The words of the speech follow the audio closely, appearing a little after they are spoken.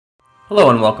Hello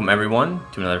and welcome everyone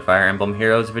to another Fire Emblem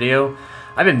Heroes video.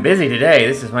 I've been busy today.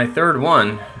 This is my third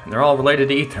one, and they're all related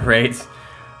to Aether raids.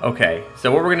 Okay, so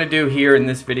what we're going to do here in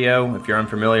this video, if you're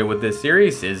unfamiliar with this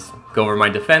series, is go over my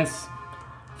defense,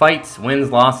 fights,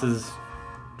 wins, losses,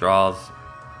 draws.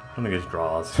 I don't think it's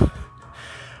draws.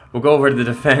 We'll go over the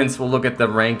defense, we'll look at the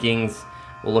rankings,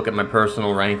 we'll look at my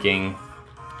personal ranking,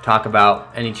 talk about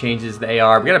any changes to the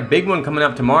AR. We got a big one coming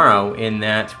up tomorrow in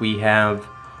that we have,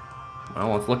 well,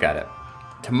 let's look at it.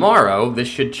 Tomorrow, this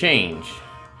should change.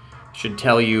 Should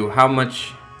tell you how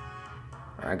much,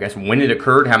 I guess, when it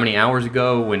occurred, how many hours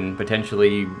ago, when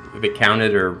potentially if it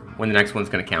counted, or when the next one's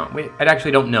going to count. I actually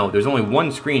don't know. There's only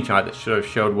one screenshot that should have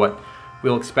showed what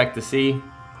we'll expect to see.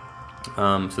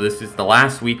 So this is the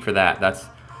last week for that. That's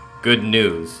good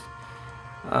news.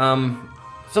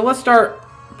 So let's start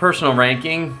personal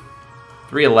ranking.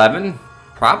 311,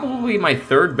 probably my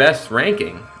third best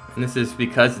ranking, and this is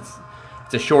because it's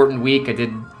a shortened week. I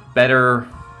did better.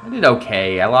 I did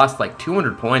okay. I lost like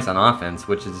 200 points on offense,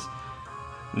 which is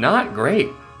not great.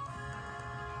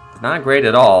 Not great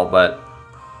at all, but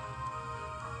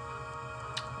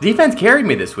defense carried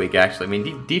me this week, actually. I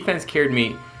mean, defense carried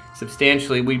me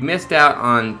substantially. We missed out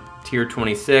on tier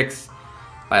 26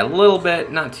 by a little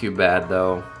bit. Not too bad,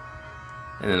 though.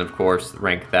 And then, of course,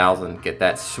 rank 1000. Get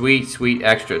that sweet, sweet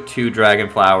extra 2 dragon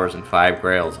flowers and 5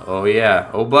 grails. Oh, yeah.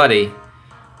 Oh, buddy.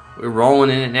 We're rolling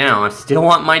in it now. I still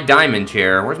want my diamond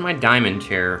chair. Where's my diamond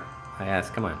chair? I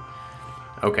ask. Come on.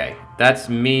 Okay, that's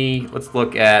me. Let's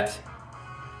look at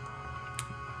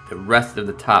the rest of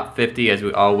the top 50 as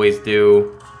we always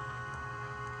do.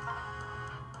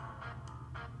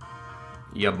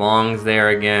 Yabong's there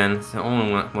again. It's the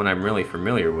only one I'm really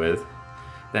familiar with.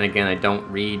 Then again, I don't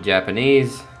read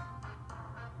Japanese.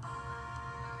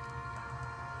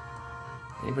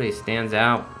 Anybody stands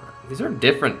out? These are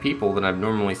different people than I've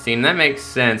normally seen. That makes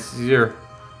sense. Each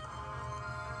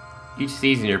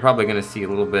season you're probably going to see a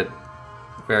little bit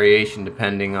variation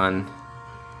depending on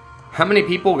how many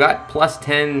people got plus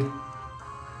 10.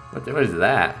 What is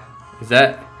that? Is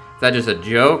that just a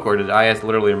joke, or did IS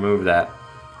literally remove that?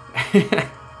 Did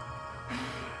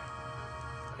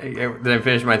I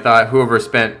finish my thought? Whoever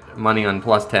spent money on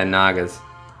plus 10 Nagas.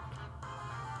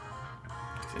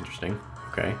 It's interesting.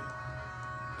 Okay.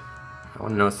 I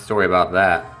want to know a story about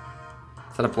that.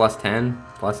 Is that a plus 10?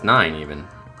 Plus 9 even.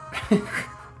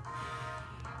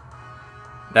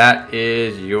 That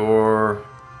is your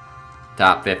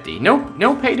top 50.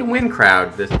 No pay to win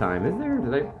crowd this time, is there?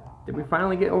 Did we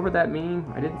finally get over that meme?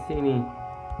 I didn't see any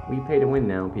we pay to win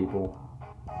now people.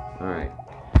 Alright.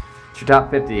 It's your top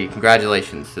 50.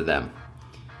 Congratulations to them.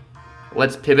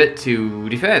 Let's pivot to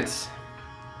defense.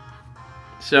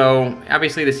 So,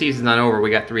 obviously the season's not over.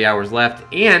 We got 3 hours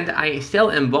left, and I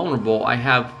still am vulnerable. I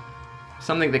have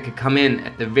something that could come in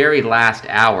at the very last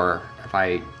hour, if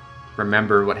I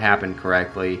remember what happened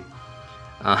correctly.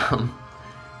 So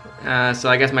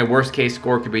I guess my worst case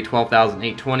score could be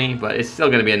 12,820, but it's still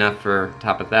going to be enough for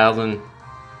top 1,000.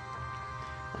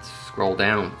 Let's scroll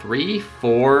down. 3,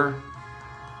 4,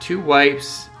 2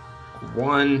 wipes,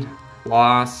 1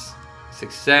 loss,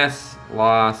 success,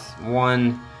 loss,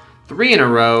 1, 3 in a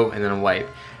row, and then a wipe.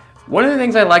 One of the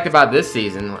things I liked about this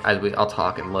season, I'll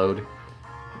talk and load,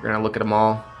 we're going to look at them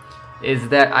all, is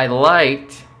that I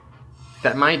liked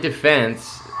that my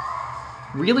defense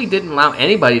really didn't allow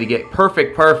anybody to get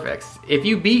perfects. If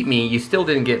you beat me, you still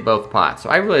didn't get both pots. So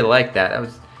I really liked that.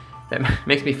 That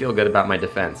makes me feel good about my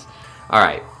defense.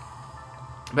 Alright.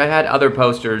 But I've had other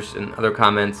posters and other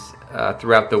comments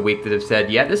throughout the week that have said,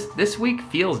 yeah, this week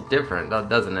feels different,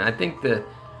 doesn't it? I think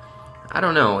I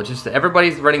don't know, just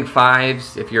everybody's running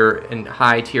 5s if you're in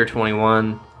high tier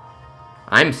 21.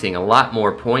 I'm seeing a lot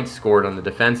more points scored on the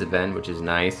defensive end, which is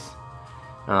nice.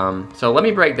 So let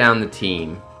me break down the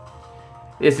team.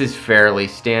 This is fairly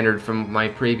standard from my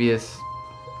previous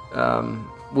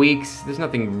weeks. There's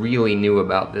nothing really new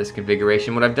about this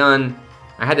configuration. What I've done,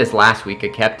 I had this last week, I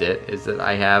kept it, is that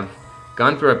I have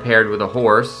Gunnthra paired with a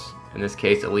horse, in this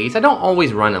case Elise. I don't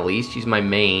always run Elise, she's my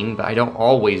main, but I don't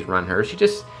always run her. She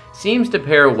just seems to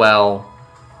pair well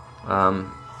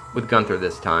with Gunnthra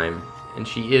this time. And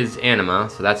she is Anima,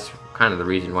 so that's kind of the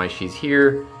reason why she's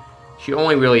here. She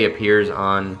only really appears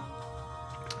on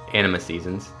Anima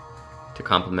seasons to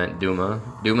complement Duma.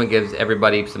 Duma gives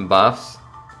everybody some buffs.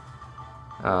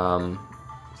 So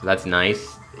that's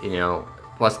nice. You know,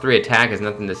 plus 3 attack is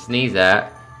nothing to sneeze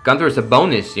at. Gunnthra is a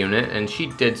bonus unit, and she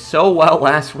did so well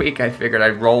last week, I figured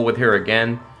I'd roll with her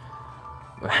again.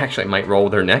 Actually, I might roll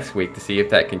with her next week to see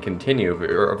if that can continue,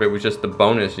 or if it was just the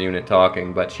bonus unit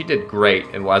talking. But she did great,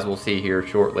 and as we'll see here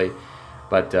shortly.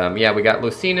 But yeah, we got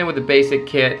Lucina with the basic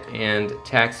kit and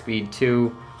attack speed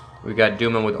 2. We got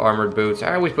Duma with armored boots.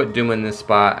 I always put Duma in this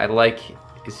spot. I like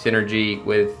his synergy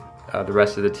with the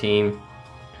rest of the team.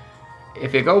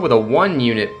 If you go with a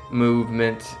 1-unit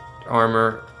movement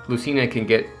armor, Lucina can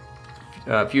get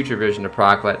future vision to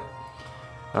proc, but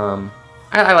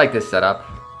I like this setup.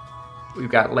 We've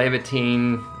got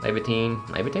Levitine.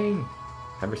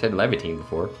 Never said Levitine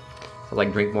before. So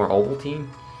like drink more Ovaltine.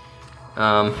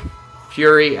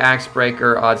 Fury, Axe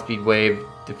Breaker, Odd Speed Wave,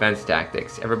 Defense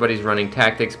Tactics. Everybody's running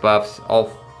tactics buffs.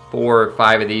 All 4 or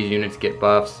 5 of these units get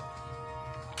buffs.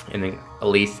 And then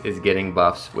Elise is getting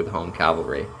buffs with Home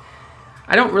Cavalry.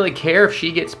 I don't really care if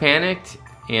she gets panicked,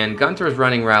 and Gunnthra is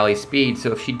running Rally Speed,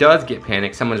 so if she does get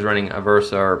panicked, someone's running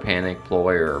Aversa or Panic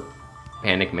Ploy or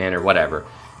Panic Man or whatever.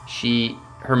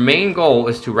 Her main goal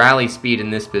is to rally speed in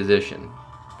this position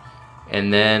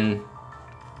and then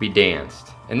be danced.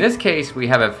 In this case, we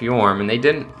have a Fjorm, and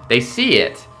they see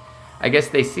it. I guess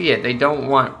they see it. They don't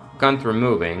want Gunnthra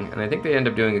moving, and I think they end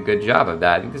up doing a good job of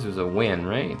that. I think this was a win,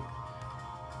 right?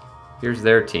 Here's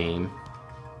their team.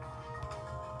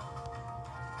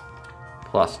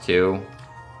 +2.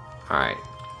 Alright.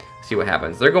 See what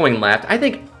happens. They're going left. I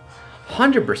think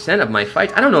 100% of my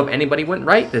fights, I don't know if anybody went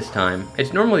right this time.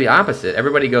 It's normally the opposite.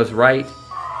 Everybody goes right.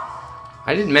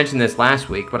 I didn't mention this last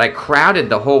week, but I crowded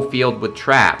the whole field with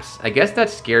traps. I guess that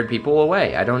scared people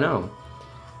away. I don't know.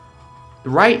 The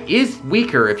right is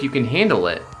weaker if you can handle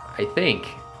it, I think.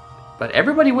 But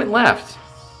everybody went left.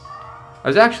 I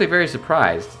was actually very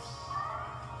surprised.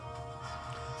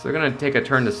 So they're going to take a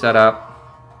turn to set up.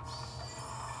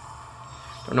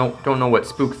 Don't know what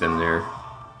spooked them there.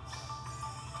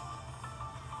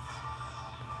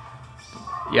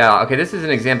 Yeah, okay, this is an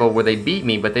example where they beat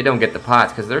me, but they don't get the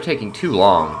pots because they're taking too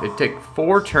long. They take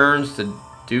 4 turns to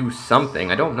do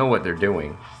something. I don't know what they're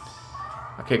doing.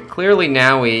 Okay, clearly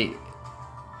now are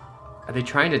they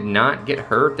trying to not get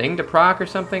her thing to proc or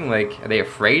something? Like, are they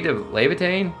afraid of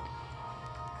Levitane?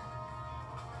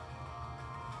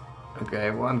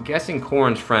 Okay, well, I'm guessing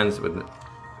Corrin's friends with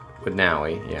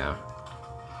Naui, yeah.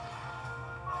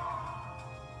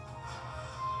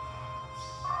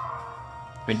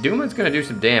 I mean, Duma's going to do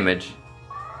some damage.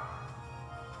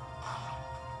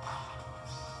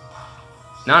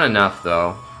 Not enough,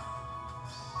 though.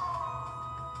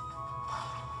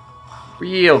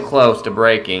 Real close to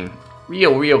breaking.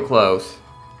 Real close.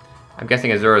 I'm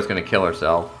guessing Azura's going to kill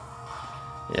herself.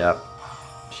 Yep.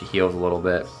 She heals a little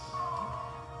bit.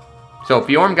 So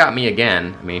Fjorm got me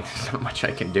again. I mean, there's not much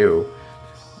I can do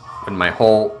when my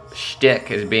whole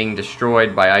shtick is being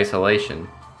destroyed by isolation.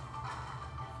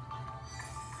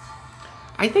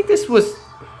 I think this was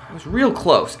real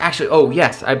close. Actually, oh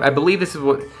yes, I believe this is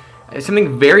what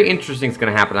something very interesting is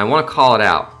going to happen. I want to call it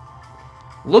out.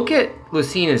 Look at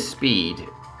Lucina's speed.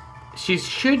 She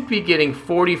should be getting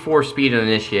 44 speed on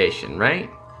initiation,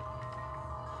 right?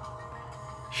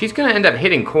 She's going to end up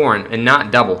hitting Corrin and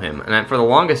not double him. And for the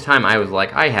longest time, I was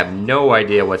like, I have no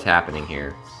idea what's happening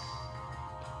here.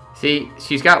 See,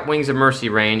 she's got Wings of Mercy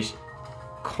range.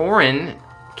 Corrin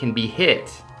can be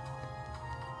hit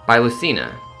by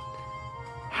Lucina.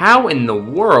 How in the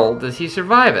world does he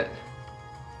survive it?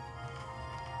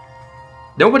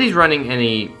 Nobody's running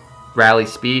any rally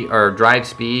speed or drive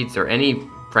speeds or any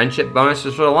friendship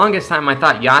bonuses. For the longest time, I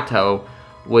thought Yato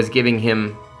was giving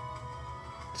him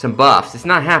some buffs. It's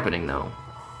not happening, though.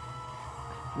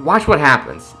 Watch what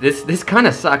happens. This kind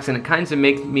of sucks, and it kind of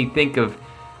makes me think of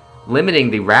limiting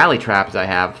the rally traps I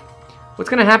have. What's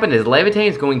going to happen is Levitane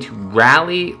is going to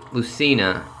rally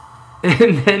Lucina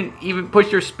and then even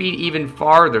push her speed even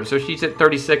farther. So she's at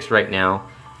 36 right now.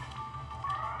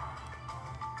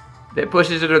 That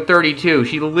pushes her to 32.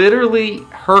 She literally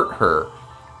hurt her.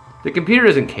 The computer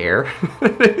doesn't care.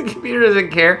 The computer doesn't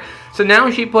care. So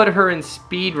now she put her in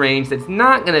speed range that's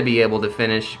not going to be able to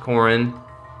finish Corrin.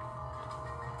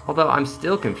 Although I'm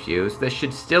still confused. This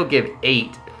should still give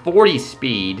 40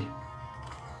 speed.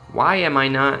 Why am I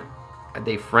not? Are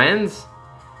they friends?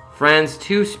 Friends,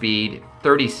 2 speed,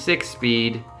 36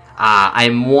 speed.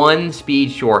 I'm 1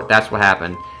 speed short. That's what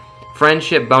happened.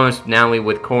 Friendship bonus now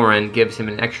with Corrin gives him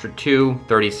an extra 2,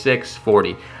 36,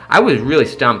 40. I was really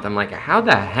stumped. I'm like, how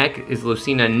the heck is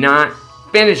Lucina not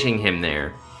finishing him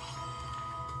there?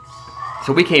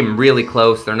 So we came really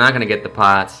close. They're not going to get the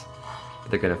pots,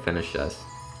 but they're going to finish us.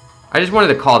 I just wanted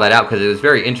to call that out because it was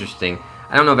very interesting.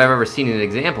 I don't know if I've ever seen an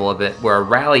example of it where a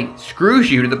rally screws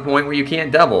you to the point where you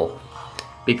can't double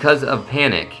because of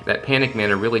panic. That panic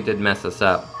mana really did mess us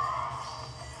up.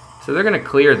 So they're going to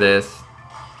clear this,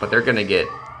 but they're going to get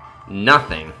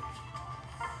nothing.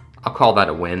 I'll call that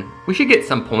a win. We should get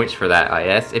some points for that,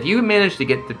 IS. If you manage to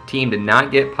get the team to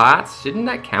not get pots, shouldn't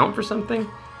that count for something?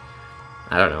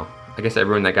 I don't know. I guess I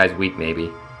ruined that guy's week,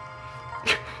 maybe.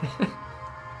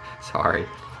 Sorry.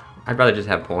 I'd rather just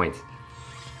have points.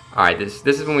 Alright, this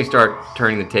is when we start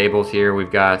turning the tables here.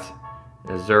 We've got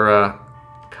Azura,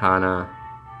 Kana,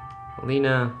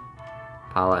 Alina,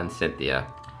 Paula, and Cynthia.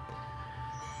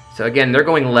 So again, they're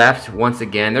going left once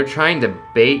again. They're trying to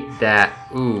bait that...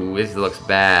 Ooh, this looks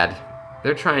bad.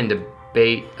 They're trying to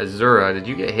bait Azura. Did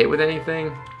you get hit with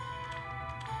anything?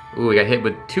 Ooh, we got hit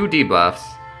with 2 debuffs.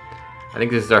 I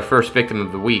think this is our first victim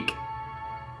of the week.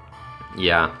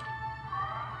 Yeah.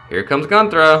 Here comes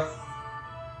Gunnthra.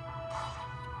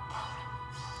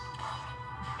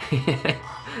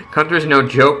 Gunnthra's no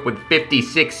joke with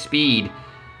 56 speed.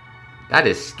 That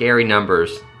is scary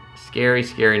numbers. Scary,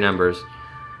 scary numbers.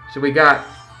 So we got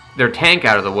their tank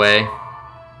out of the way.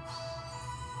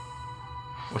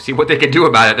 We'll see what they can do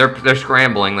about it. They're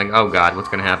scrambling like, oh god, what's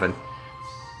gonna happen?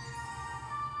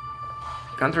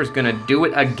 Gunnthra's gonna do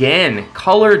it again.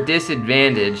 Color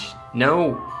disadvantage.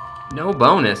 No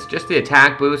bonus. Just the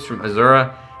attack boost from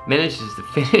Azura. Manages to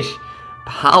finish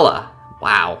Paula.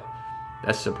 Wow.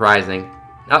 That's surprising.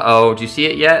 Uh-oh, did you see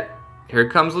it yet? Here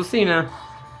comes Lucina.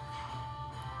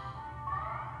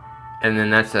 And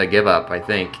then that's a give up, I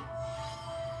think.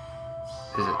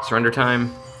 Is it surrender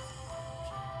time?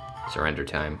 Surrender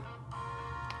time.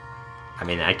 I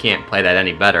mean, I can't play that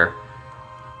any better.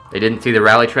 They didn't see the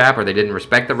rally trap, or they didn't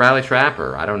respect the rally trap,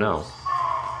 or I don't know.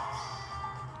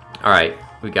 Alright,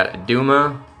 we got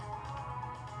Aduma.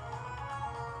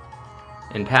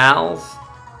 And Pals.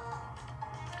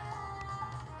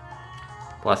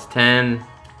 Plus 10.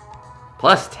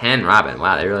 Plus 10 Robin.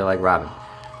 Wow, they really like Robin.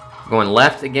 Going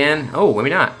left again. Oh,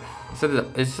 maybe not. So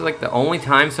this is like the only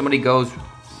time somebody goes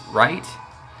right.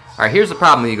 Alright, here's the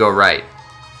problem when you go right.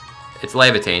 It's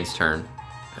Levitane's turn.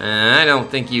 I don't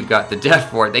think you've got the def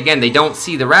for it. Again, they don't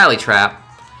see the rally trap.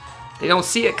 They don't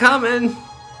see it coming.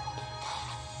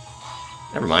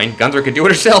 Never mind. Gunnthra could do it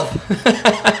herself.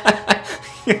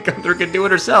 Gunnthra could do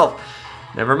it herself.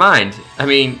 Never mind. I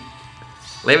mean,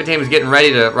 Levitane was getting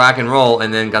ready to rock and roll,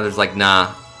 and then Gunthra's like, nah,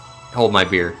 hold my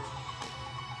beer.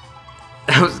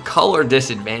 That was color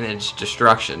disadvantage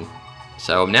destruction.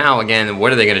 So now, again,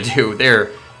 what are they going to do? They're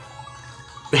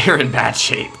in bad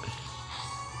shape.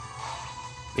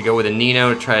 They go with a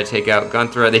Nino to try to take out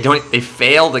Gunnthra. They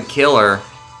fail to kill her.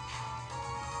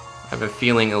 I have a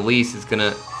feeling Elise is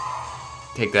gonna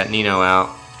take that Nino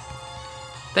out.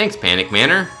 Thanks, Panic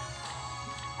Manor.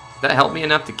 Did that help me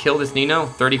enough to kill this Nino?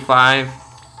 35.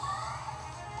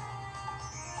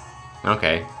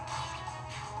 Okay.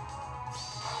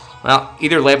 Well,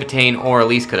 either Levitane or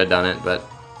Elise could have done it, but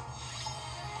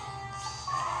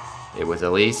it was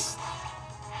Elise.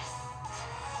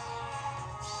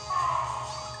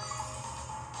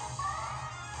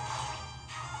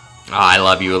 Oh, I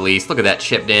love you, Elise. Look at that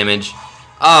chip damage.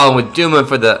 Oh, with Duma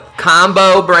for the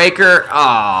combo breaker.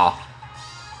 Oh,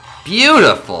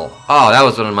 beautiful. Oh, that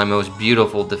was one of my most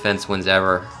beautiful defense wins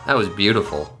ever. That was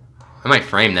beautiful. I might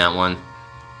frame that one.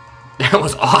 That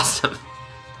was awesome.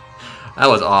 That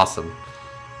was awesome.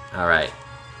 All right,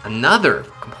 another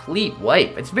complete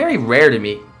wipe. It's very rare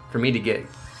for me to get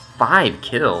 5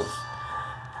 kills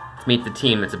to meet the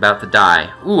team that's about to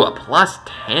die. Ooh, a plus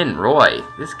 10 Roy.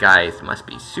 This guy must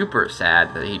be super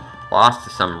sad that he lost to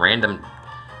some random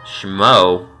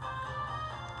schmo.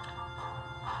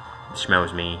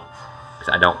 Schmo's me,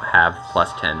 because I don't have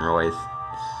plus 10 Roys.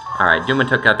 Alright, Duma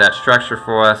took out that structure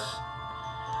for us.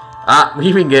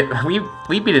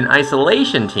 We beat an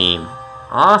isolation team.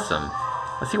 Awesome.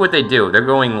 Let's see what they do. They're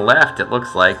going left, it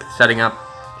looks like, setting up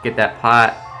to get that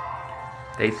pot.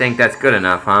 They think that's good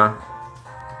enough, huh?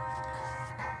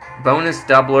 Bonus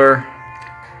doubler.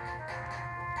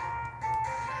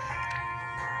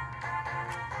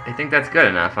 They think that's good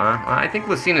enough, huh? Well, I think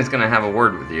Lucina's gonna have a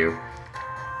word with you.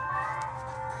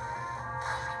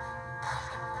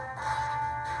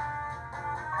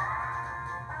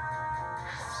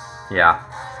 Yeah.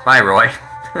 Bye, Roy.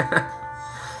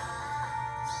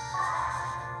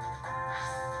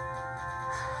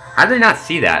 How did they not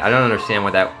see that? I don't understand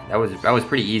what that was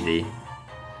pretty easy.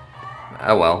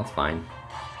 Oh well, it's fine.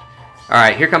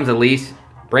 Alright, here comes Elise,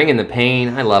 bringing the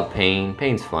pain. I love pain.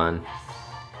 Pain's fun.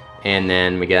 And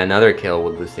then we get another kill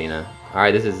with Lucina.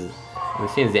 Alright,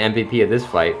 Lucina's the MVP of this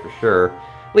fight, for sure.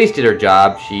 Elise did her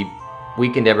job. She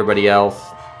weakened everybody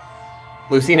else.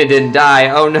 Lucina didn't die.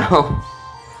 Oh no.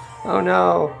 Oh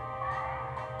no.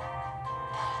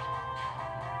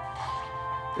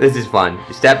 This is fun.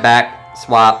 You step back,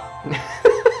 swap.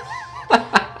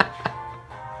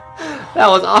 That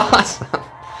was awesome.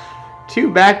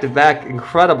 2 back-to-back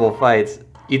incredible fights.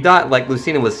 You thought, like,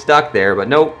 Lucina was stuck there, but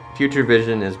nope. Future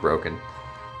vision is broken.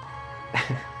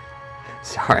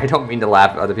 Sorry, I don't mean to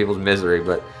laugh at other people's misery,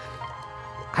 but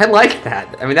I like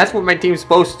that. I mean, that's what my team's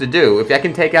supposed to do. If I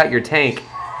can take out your tank,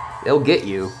 they'll get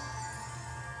you.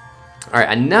 Alright,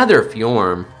 another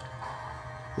Fjorm.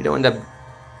 We don't end up...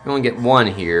 We only get 1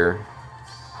 here.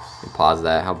 Let me pause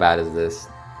that. How bad is this?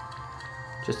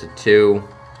 Just a 2.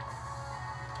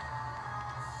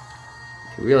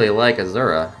 I really like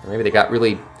Azura. Maybe they got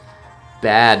really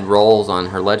bad rolls on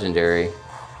her legendary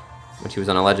when she was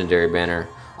on a legendary banner.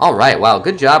 Alright, wow,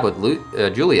 good job with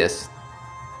Julius. Did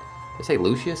I say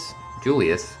Lucius?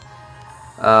 Julius.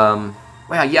 Well,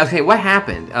 yeah, okay, what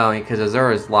happened? Oh, because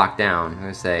Azura is locked down. I'm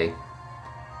going to say.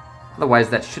 Otherwise,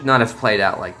 that should not have played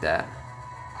out like that.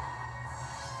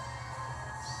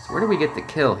 So where do we get the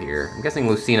kill here? I'm guessing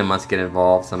Lucina must get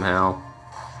involved somehow.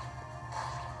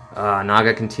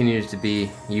 Naga continues to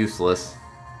be useless.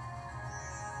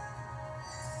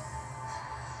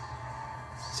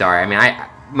 Sorry, I mean,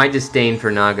 my disdain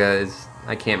for Naga is...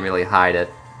 I can't really hide it.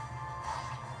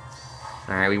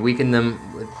 Alright, we weaken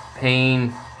them with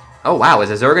pain. Oh, wow, is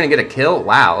Azura gonna get a kill?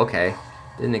 Wow, okay.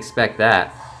 Didn't expect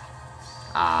that.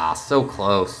 Ah, so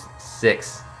close.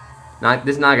 6.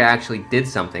 This Naga actually did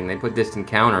something. They put distant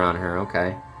counter on her,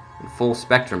 okay. And full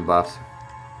spectrum buffs.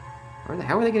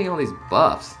 How are they getting all these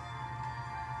buffs?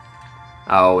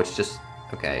 Oh, it's just...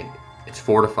 Okay. It's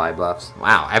fortify buffs.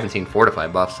 Wow, I haven't seen fortify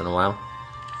buffs in a while.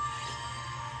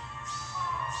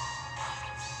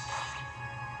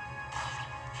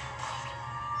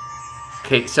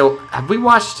 Okay, so have we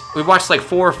watched like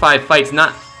 4 or 5 fights,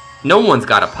 no one's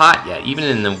got a pot yet, even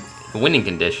in the winning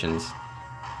conditions.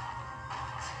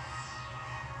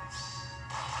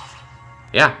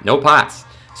 Yeah, no pots.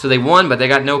 So they won, but they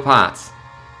got no pots.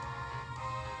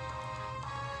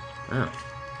 Oh,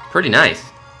 pretty nice.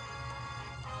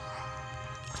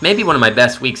 It's maybe one of my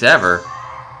best weeks ever.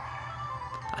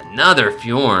 Another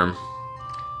Fjorm.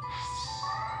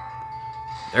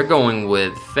 They're going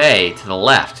with Faye to the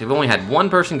left. We've only had 1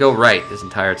 person go right this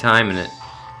entire time, and it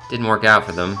didn't work out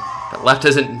for them. But left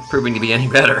isn't proving to be any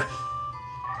better.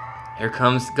 Here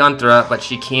comes Gunnthra, but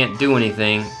she can't do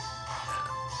anything.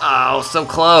 Oh, so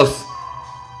close.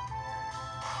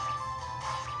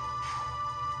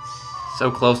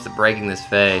 So close to breaking this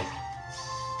Faye.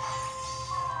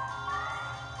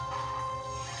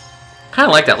 Kind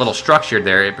of like that little structure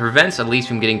there. It prevents Elise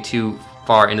from getting too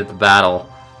far into the battle.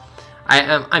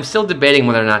 I'm still debating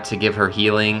whether or not to give her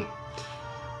healing.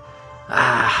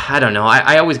 I don't know.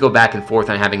 I always go back and forth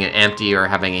on having it empty or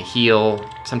having a heal.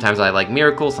 Sometimes I like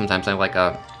Miracle. Sometimes I like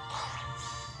a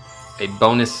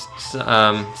bonus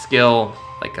skill,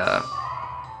 like a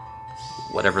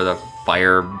whatever the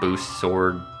fire boost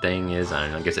sword thing is. I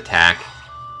don't know. I guess attack.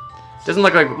 Doesn't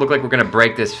look like we're gonna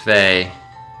break this Faye.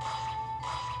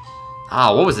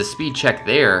 Oh, what was the speed check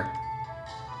there?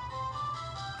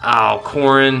 Oh,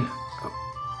 Corrin.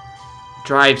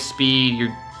 Drive speed,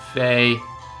 your Faye.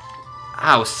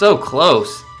 Ow, so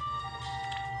close.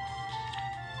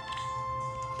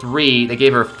 3. They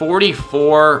gave her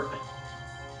 44.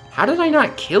 How did I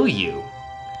not kill you?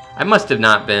 I must have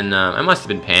not been. I must have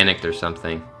been panicked or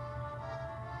something.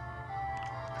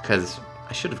 Because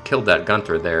I should have killed that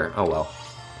Gunnthra there. Oh well.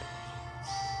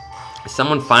 Is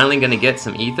someone finally gonna get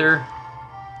some Aether?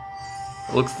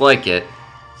 Looks like it.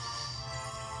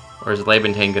 Or is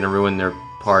Labentane gonna ruin their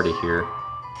party here?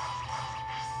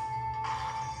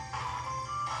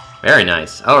 Very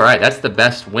nice. Alright, that's the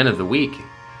best win of the week.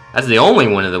 That's the only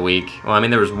win of the week. Well, I mean,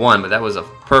 there was 1, but that was a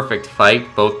perfect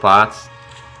fight. Both pots.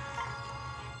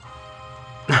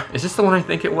 Is this the one I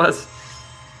think it was?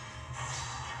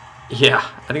 Yeah,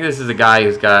 I think this is a guy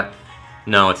who's got...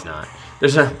 No, it's not.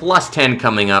 There's a +10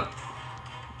 coming up.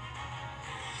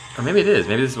 Or maybe it is.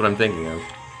 Maybe this is what I'm thinking of.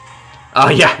 Oh,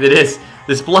 yeah, it is.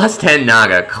 This +10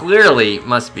 Naga clearly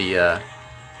must be a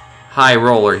high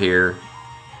roller here.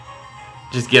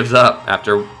 Just gives up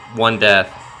after 1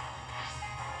 death.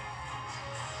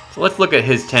 So let's look at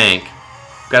his tank.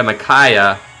 Got a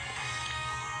Micaiah,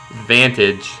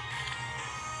 Vantage,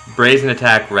 Brazen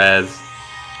Attack Res,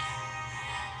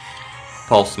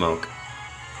 Pulse Smoke.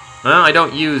 Well, I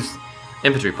don't use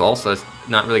Infantry Pulse, so it's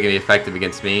not really going to be effective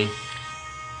against me.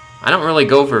 I don't really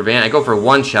go for I go for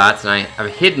 1-shots, and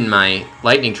I've hidden my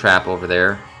Lightning Trap over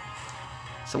there.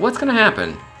 So what's going to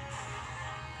happen?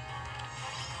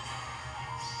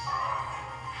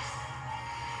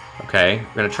 Okay,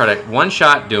 we're going to try to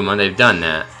 1-shot Duma. They've done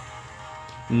that.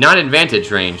 Not in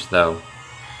Vantage range, though.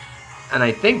 And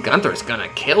I think Gunnthra's going to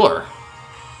kill her.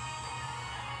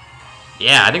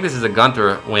 Yeah, I think this is a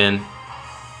Gunnthra win.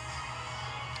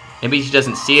 Maybe she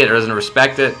doesn't see it or doesn't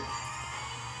respect it.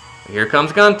 Here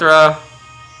comes Gunnthra.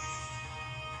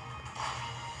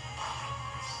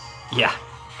 Yeah.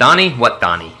 Donnie? What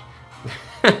Donnie?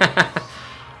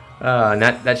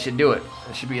 That should do it.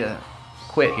 That should be a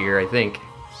quit here, I think.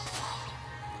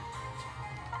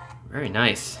 Very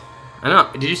nice. I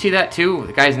don't know. Did you see that too?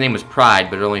 The guy's name was Pride,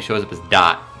 but it only shows up as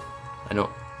Dot. I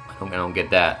don't get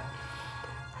that.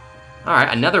 All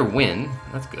right, another win.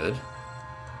 That's good.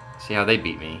 See how they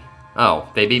beat me. Oh,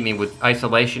 they beat me with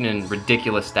isolation and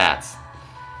ridiculous stats.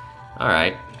 All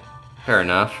right, fair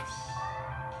enough.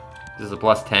 This is a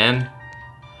 +10.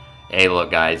 Hey,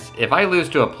 look, guys. If I lose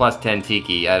to a +10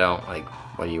 Tiki, I don't like.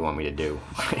 What do you want me to do?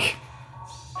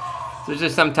 There's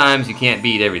just sometimes you can't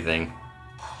beat everything.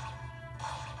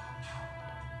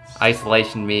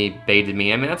 Isolation me, baited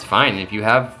me. I mean, that's fine. If you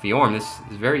have Fjorm, this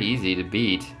is very easy to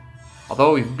beat.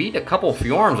 Although we've beat a couple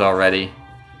Fjorms already.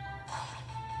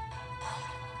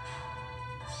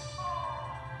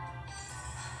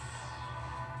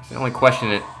 The only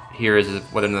question here is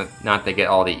whether or not they get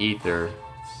all the Aether.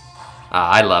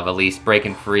 I love Elise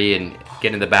breaking free and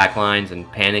getting in the back lines and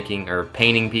panicking or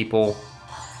painting people.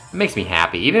 It makes me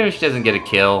happy. Even if she doesn't get a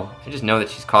kill, I just know that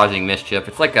she's causing mischief.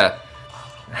 It's like a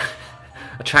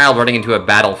child running into a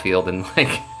battlefield and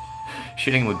like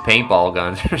shooting with paintball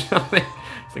guns or something.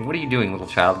 It's like, what are you doing, little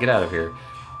child? Get out of here.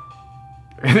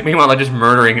 Meanwhile, they're just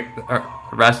murdering the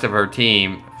rest of her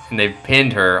team and they've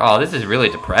pinned her. Oh, this is really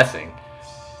depressing.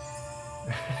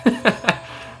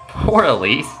 Poor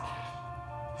Elise.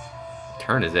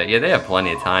 Turn is it? Yeah, they have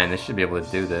plenty of time. They should be able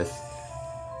to do this.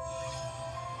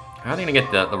 How are they going to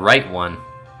get the right one?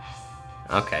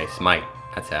 Okay, smite.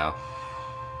 That's how.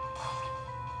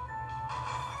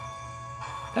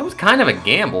 That was kind of a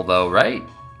gamble, though, right?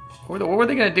 What were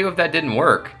they going to do if that didn't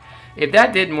work? If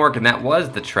that didn't work and that was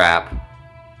the trap,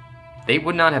 they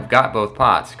would not have got both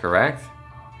pots, correct?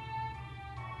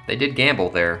 They did gamble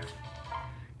there.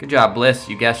 Good job, Bliss.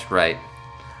 You guessed right.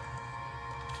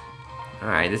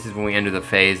 Alright, this is when we enter the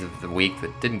phase of the week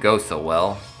that didn't go so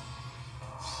well.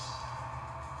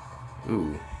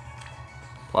 Ooh.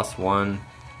 +1.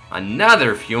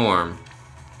 Another Fjorm.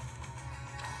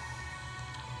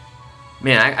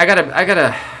 Man, I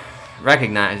gotta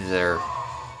recognize their...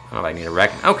 I don't know if I need to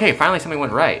recognize... Okay, finally something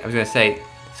went right. I was gonna say,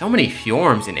 so many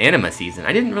Fjorms in Anima season.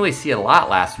 I didn't really see a lot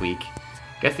last week.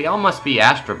 Guess they all must be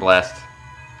Astra blessed.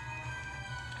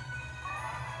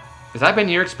 Has that been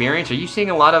your experience? Are you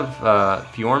seeing a lot of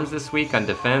Fjorms this week on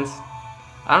defense?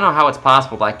 I don't know how it's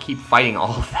possible that I keep fighting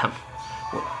all of them.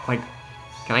 Like,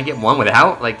 can I get one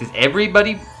without? Like, does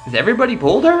everybody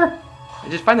pulled her? I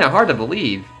just find that hard to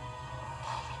believe.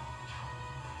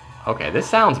 Okay, this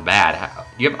sounds bad.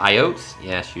 Do you have Iotes?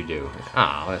 Yes, you do. Oh,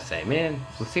 I was gonna say, man,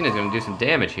 Lucina's gonna do some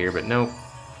damage here, but nope.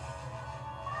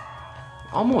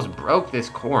 Almost broke this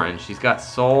Corrin. She's got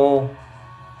Soul.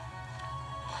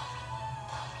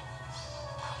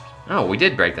 Oh, we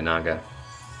did break the Naga.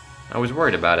 I was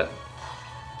worried about it.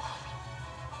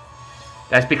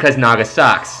 That's because Naga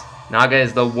sucks. Naga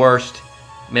is the worst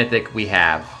mythic we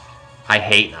have. I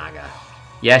hate Naga.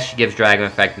 Yes, she gives Dragon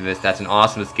Effectiveness. That's an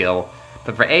awesome skill.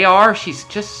 But for AR, she's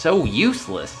just so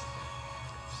useless.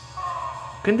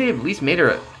 Couldn't they have at least made her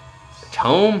a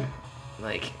tome?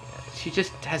 Like, she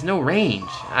just has no range.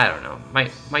 I don't know.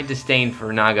 My disdain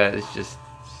for Naga is just...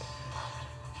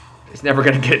 It's never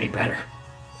going to get any better.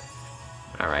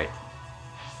 Alright.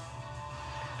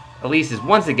 Elise is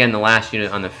once again the last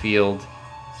unit on the field.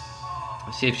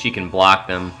 Let's see if she can block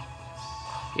them.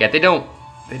 Yeah, if they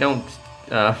don't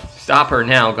stop her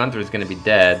now, Gunnthra's going to be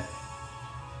dead.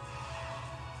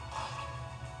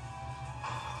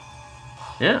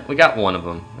 Yeah, we got one of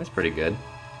them. That's pretty good.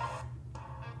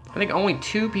 I think only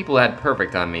 2 people had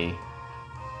perfect on me.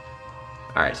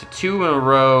 Alright, so 2 in a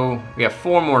row. We have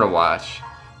 4 more to watch.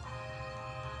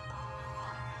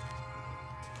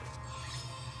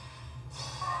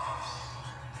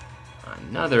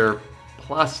 Another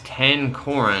 +10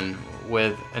 Corrin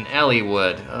with an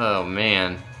Eliwood. Oh,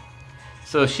 man.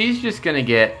 So she's just going to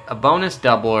get a bonus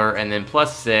doubler and then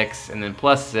 +6 and then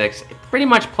 +6. Pretty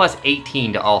much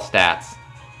 +18 to all stats.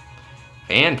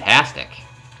 Fantastic.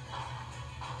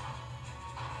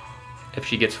 If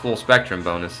she gets full spectrum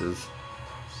bonuses.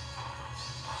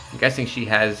 I'm guessing she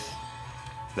has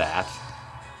that.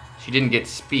 She didn't get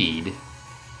speed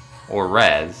or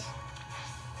res.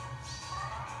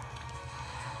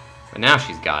 But now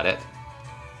she's got it.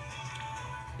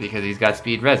 Because he's got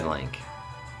speed res link.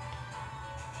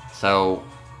 So,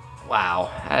 wow,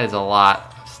 that is a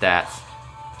lot of stats.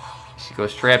 She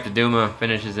goes straight up to Duma,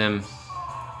 finishes him.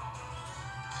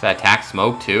 Is that attack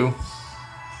smoke too?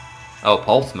 Oh,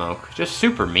 pulse smoke. Just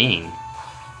super mean.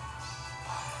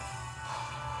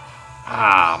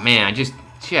 Ah, man,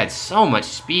 she had so much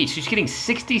speed. She's getting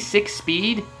 66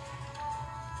 speed?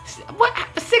 What?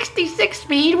 66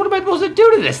 speed? What am I supposed to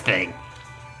do to this thing?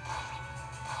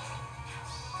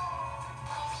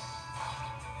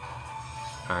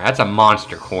 Alright, that's a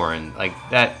monster Corrin. Like,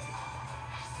 that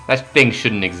thing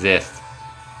shouldn't exist.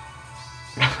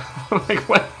 Like,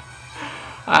 what?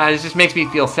 It just makes me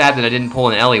feel sad that I didn't pull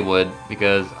an Eliwood,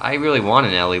 because I really want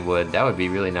an Eliwood. That would be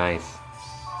really nice.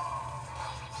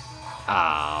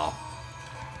 Oh.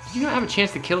 Did you not have a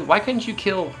chance to kill it? Why couldn't you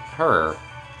kill her? I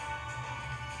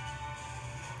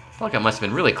feel like I must have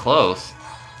been really close.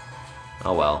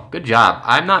 Oh well. Good job.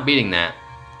 I'm not beating that.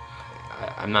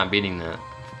 I'm not beating that,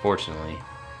 unfortunately.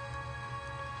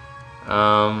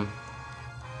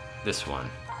 This one.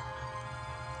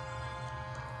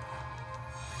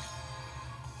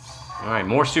 Alright,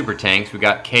 more super tanks. We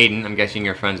got Caden. I'm guessing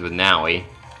you're friends with Naui.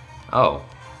 Oh.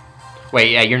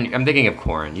 Wait, yeah, I'm thinking of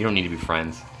Corrin. You don't need to be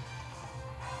friends.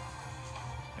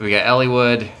 We got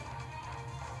Eliwood.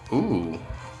 Ooh.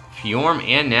 Fjorm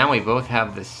and Naui both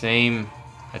have the same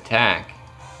attack.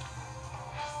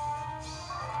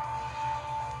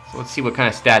 So let's see what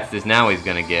kind of stats this Naui's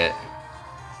gonna get.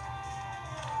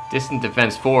 Distant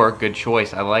defense 4, good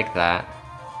choice. I like that.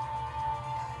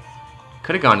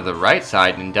 Could have gone to the right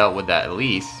side and dealt with that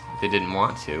Elise. They didn't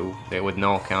want to. They would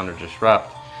null counter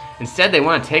disrupt. Instead, they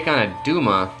want to take on a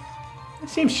Duma. It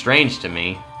seems strange to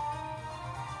me.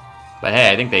 But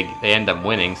hey, I think they end up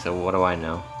winning, so what do I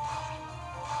know?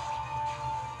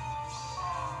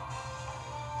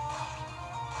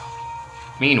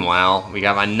 Meanwhile, we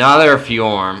got another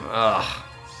Fjorm. Ugh.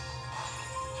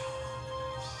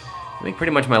 I think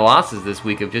pretty much my losses this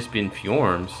week have just been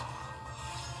Fjorms.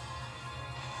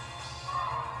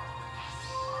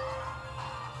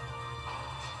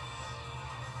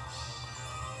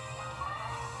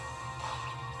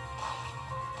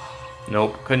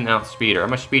 Nope, couldn't outspeed her. How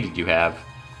much speed did you have?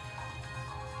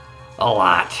 A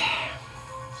lot.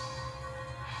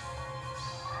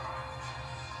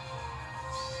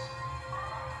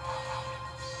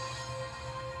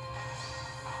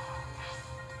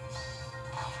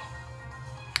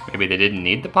 Maybe they didn't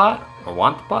need the pot? Or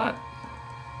want the pot?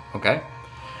 Okay.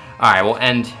 Alright, we'll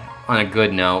end on a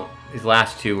good note. These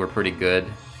last two were pretty good.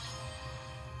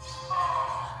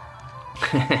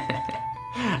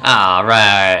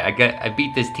 Alright, I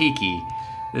beat this Tiki.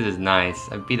 This is nice.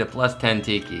 I beat a +10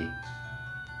 Tiki.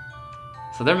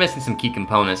 So they're missing some key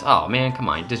components. Oh man, come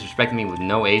on. You're disrespecting me with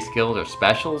no A skills or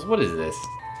specials? What is this?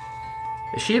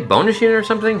 Is she a bonus unit or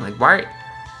something? Like, why?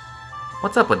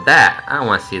 What's up with that? I don't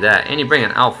want to see that. And you bring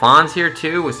an Alphonse here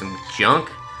too with some junk?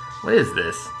 What is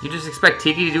this? You just expect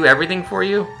Tiki to do everything for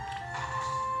you?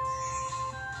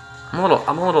 I'm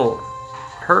a little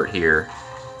hurt here.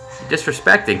 You're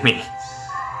disrespecting me.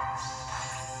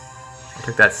 I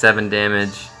took that 7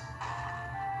 damage.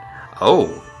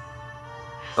 Oh.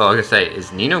 Oh, I was gonna say,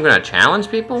 is Nino gonna challenge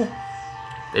people?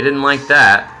 They didn't like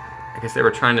that. I guess they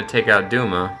were trying to take out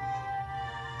Duma.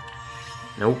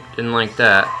 Nope, didn't like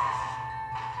that.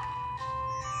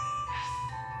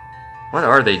 What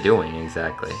are they doing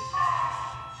exactly?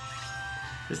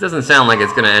 This doesn't sound like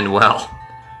it's gonna end well.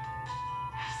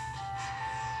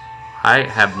 I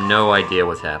have no idea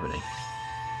what's happening.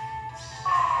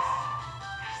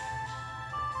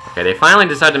 Okay, they finally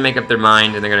decide to make up their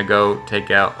mind and they're gonna go take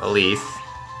out Elise.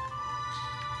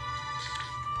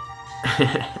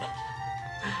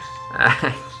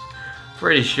 I'm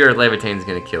pretty sure Levitane's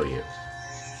gonna kill you.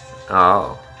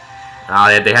 Oh.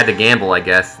 Oh, they had to gamble, I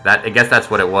guess. I guess that's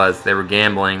what it was. They were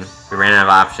gambling. They ran out of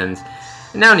options.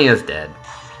 And now Nino's dead.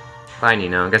 Bye,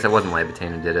 Nino. I guess it wasn't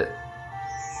Levitane who did it.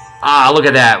 Ah, look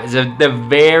at that. It was the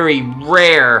very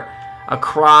rare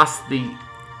across the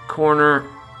corner.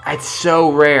 It's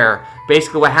so rare.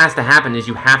 Basically, what has to happen is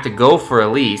you have to go for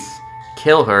Elise,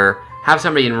 kill her, have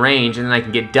somebody in range, and then I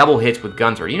can get double hits with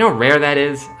Gunnthra. You know how rare that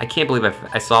is? I can't believe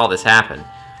I saw this happen.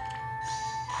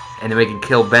 And then we can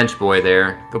kill Bench Boy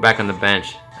there. Go back on the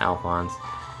bench, Alphonse.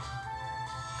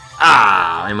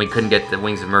 Ah, and we couldn't get the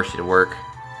Wings of Mercy to work.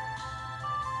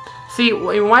 See,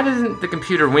 why doesn't the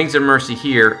computer Wings of Mercy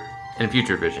here in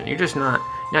Future Vision? You're just not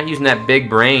using that big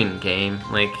brain game.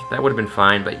 Like, that would have been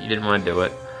fine, but you didn't want to do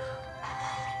it.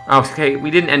 Okay,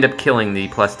 we didn't end up killing the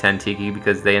 +10 Tiki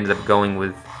because they ended up going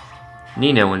with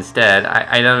Nino instead.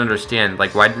 I don't understand.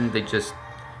 Like, why didn't they just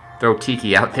throw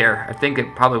Tiki out there? I think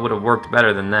it probably would have worked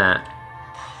better than that.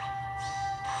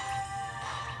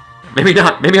 Maybe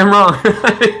not. Maybe I'm wrong.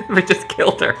 They just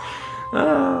killed her.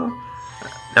 Oh.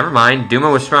 Never mind. Duma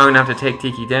was strong enough to take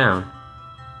Tiki down.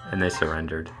 And they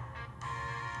surrendered.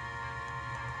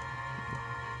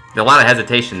 A lot of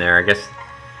hesitation there. I guess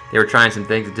They were trying some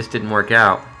things that just didn't work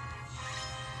out.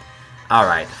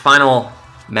 Alright, final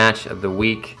match of the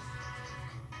week.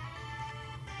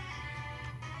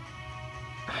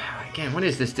 Again, what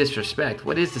is this disrespect?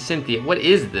 What is the Cynthia? What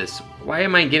is this? Why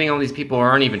am I getting all these people who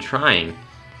aren't even trying?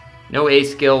 No A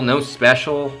skill, no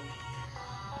special.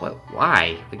 What?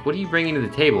 Why? Like, what are you bringing to the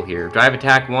table here? Drive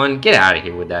attack 1? Get out of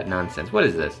here with that nonsense. What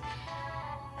is this?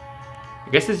 I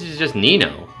guess this is just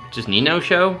Nino. Just Nino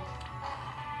show?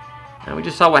 Now, we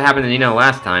just saw what happened to Nino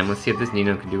last time. Let's see if this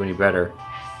Nino can do any better.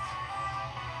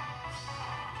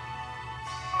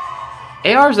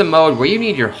 AR is a mode where you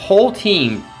need your whole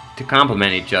team to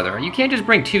complement each other. You can't just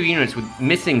bring 2 units with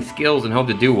missing skills and hope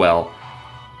to do well.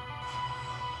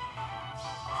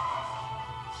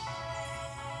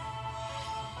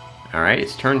 Alright,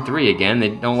 it's turn 3 again. They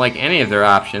don't like any of their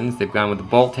options. They've gone with the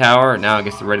bolt tower. Now I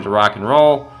guess they're ready to rock and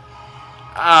roll.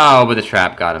 Oh, but the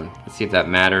trap got him. Let's see if that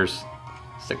matters.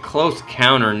 It's a close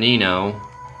counter, Nino.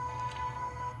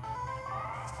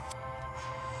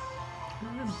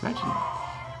 Imagine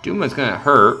Duma's gonna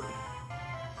hurt.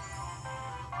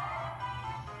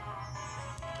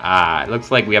 Ah, it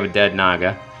looks like we have a dead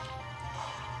Naga.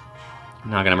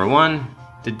 Naga number 1.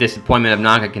 The disappointment of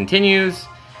Naga continues.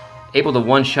 Able to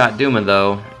one-shot Duma,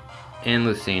 though. And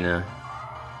Lucina.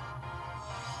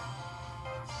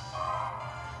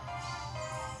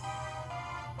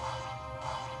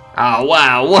 Oh,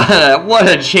 wow. What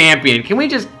a champion. Can we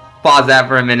just pause that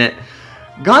for a minute?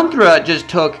 Gunnthra just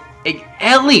took a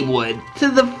Elliewood to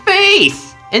the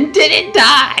face and didn't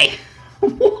die.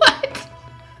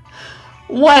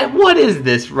 What is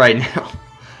this right now?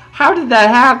 How did that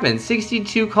happen?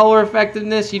 62 color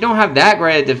effectiveness? You don't have that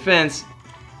great a defense.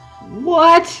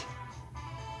 What?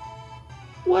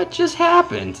 What just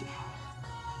happened?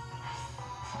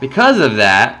 Because of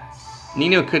that,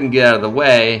 Nino couldn't get out of the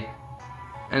way,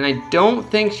 and I don't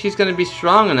think she's going to be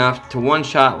strong enough to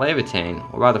one-shot Levitain.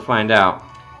 We'll rather find out.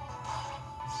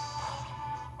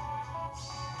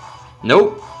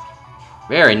 Nope.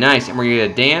 Very nice. And we're going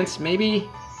to dance, maybe?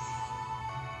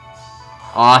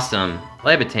 Awesome.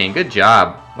 Levitain, good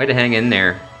job. Way to hang in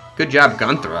there. Good job,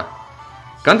 Gunnthra.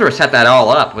 Gunnthra set that all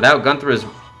up. Without Gunthra's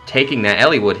taking that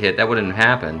Elliewood hit, that wouldn't have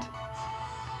happened.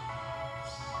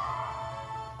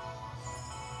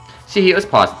 See, let's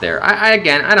pause it there.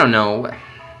 Again, I don't know.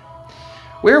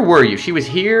 Where were you? She was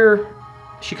here.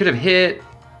 She could have hit.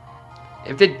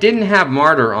 If it didn't have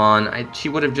Martyr on, she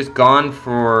would have just gone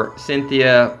for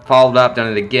Cynthia, followed up,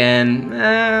 done it again.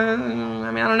 I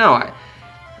mean, I don't know.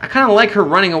 I kind of like her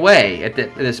running away at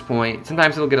this point.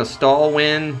 Sometimes it'll get a stall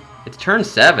win. It's turn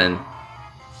 7.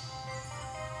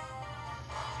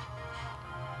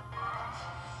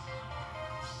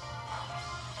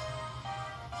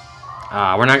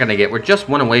 We're not going to get... We're just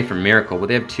 1 away from Miracle, but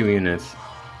they have 2 units.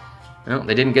 Well,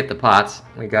 they didn't get the pots.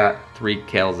 We got 3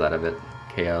 kills out of it.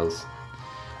 KOs.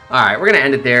 Alright, we're going to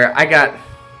end it there.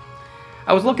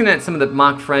 I was looking at some of the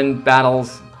mock friend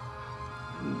battles.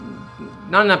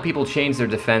 Not enough people changed their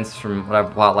defense from what I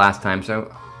bought last time,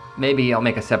 so maybe I'll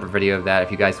make a separate video of that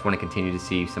if you guys want to continue to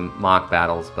see some mock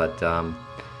battles. But,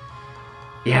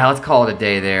 yeah, let's call it a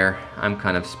day there. I'm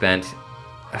kind of spent.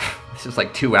 This is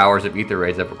like 2 hours of Aether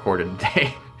raids I've recorded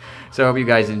today. So I hope you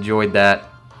guys enjoyed that.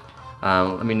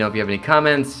 Let me know if you have any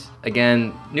comments.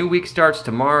 Again, new week starts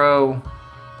tomorrow.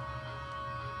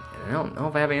 I don't know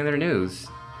if I have any other news.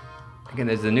 Again,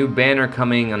 there's a new banner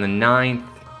coming on the 9th.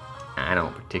 I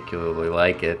don't particularly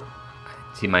like it.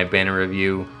 See my banner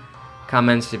review.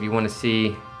 Comments if you want to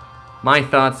see my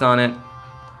thoughts on it.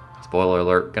 Spoiler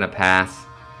alert, gonna pass.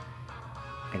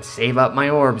 And save up my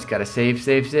orbs. Gotta save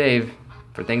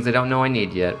for things I don't know I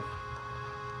need yet.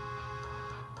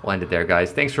 We'll end it there,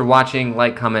 guys. Thanks for watching.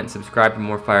 Like, comment, subscribe for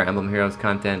more Fire Emblem Heroes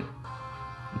content.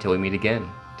 Until we meet again,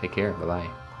 take care.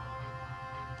 Bye-bye.